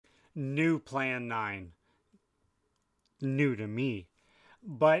new Plan 9. New to me.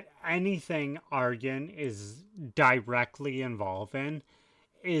 But anything Aryan is directly involved in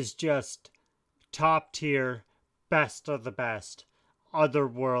is just top tier, best of the best,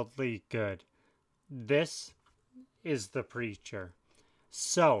 otherworldly good. This is the Preacher.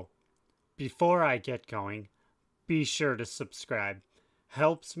 So, before I get going, be sure to subscribe.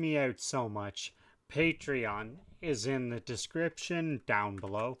 Helps me out so much. Patreon is in the description down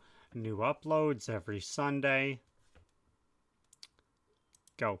below. New uploads every Sunday.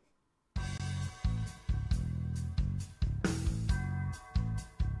 Go.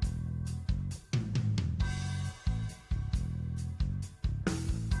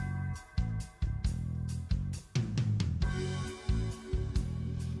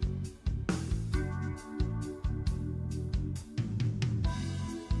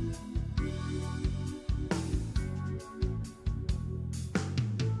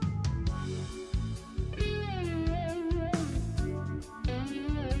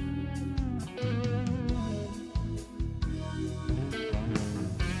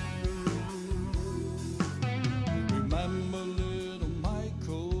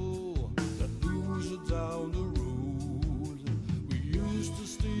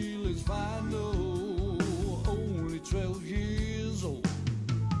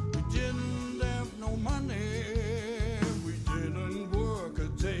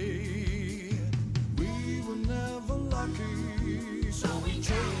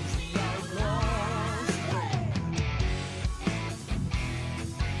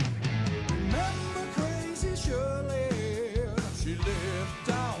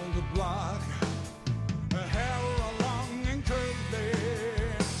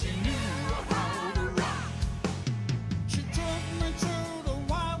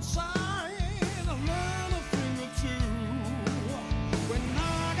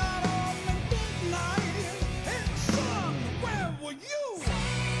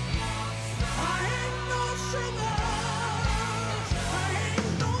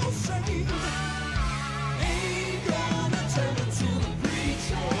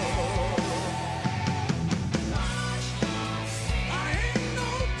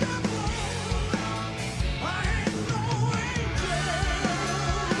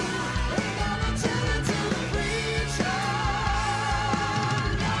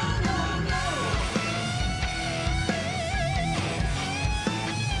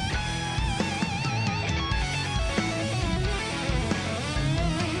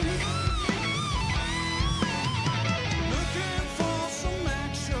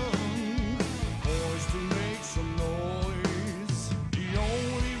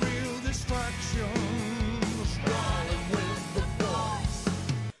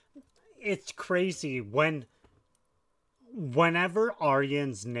 It's crazy whenever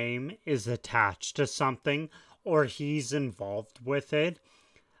Aryan's name is attached to something or he's involved with it,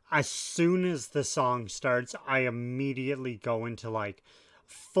 as soon as the song starts, I immediately go into like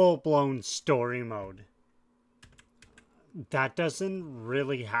full-blown story mode. That doesn't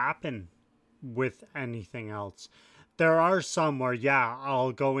really happen with anything else. There are some where, yeah,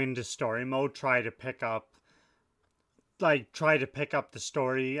 I'll go into story mode, try to pick up the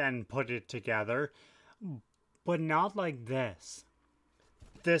story and put it together, but not like this.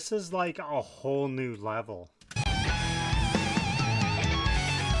 This is like a whole new level.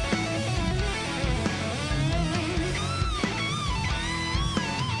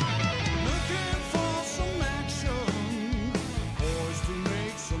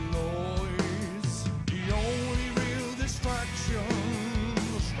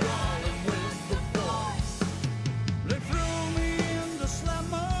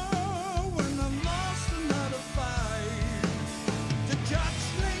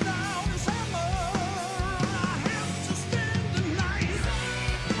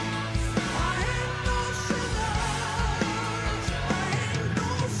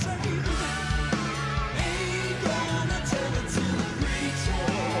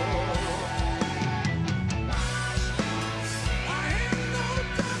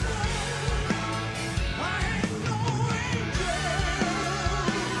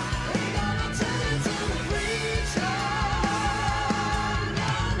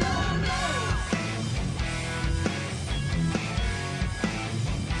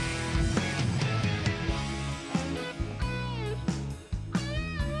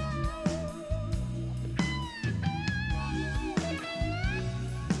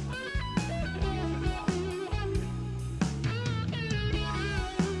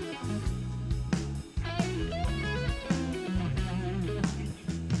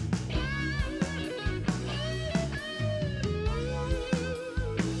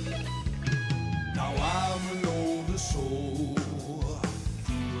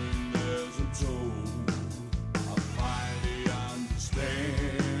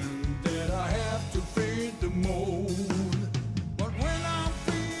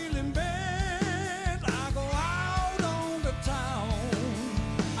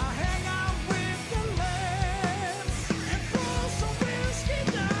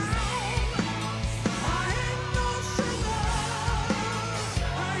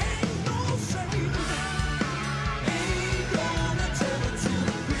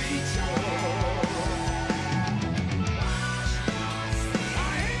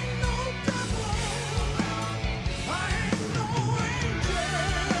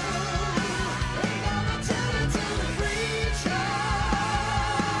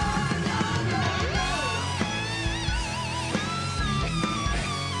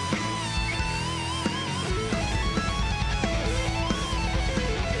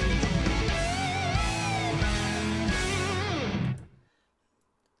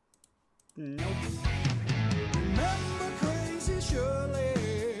 Nope. Remember crazy Shirley?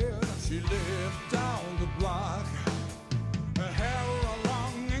 She lived down the block. Her hair all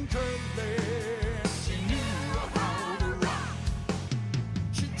long and curly. She knew how to rock.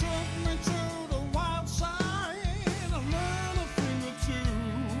 She took me to the wild side. I learned a thing or two.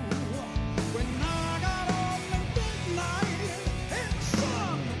 When I got home at midnight, and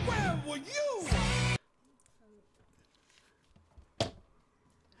son, where were you?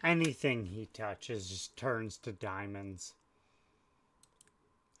 Anything he touches just turns to diamonds.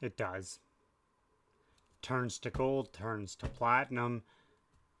 It does. Turns to gold, turns to platinum.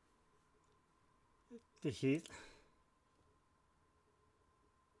 It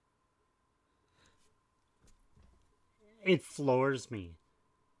floors me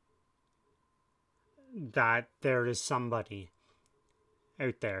that there is somebody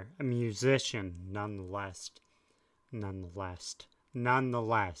out there, a musician nonetheless,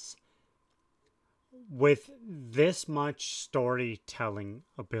 with this much storytelling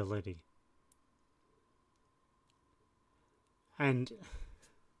ability. And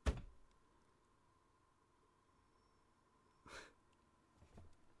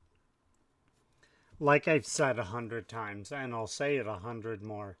like I've said 100 times, and I'll say it 100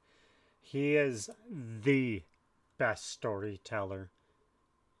 more, he is the best storyteller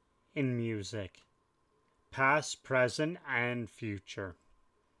in music, past, present, and future.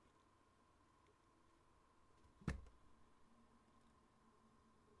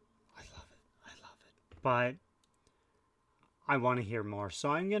 I love it. But I want to hear more,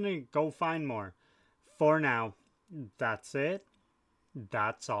 so I'm going to go find more. For now, that's it.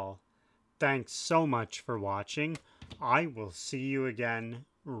 That's all. Thanks so much for watching. I will see you again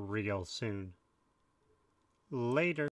real soon. Later.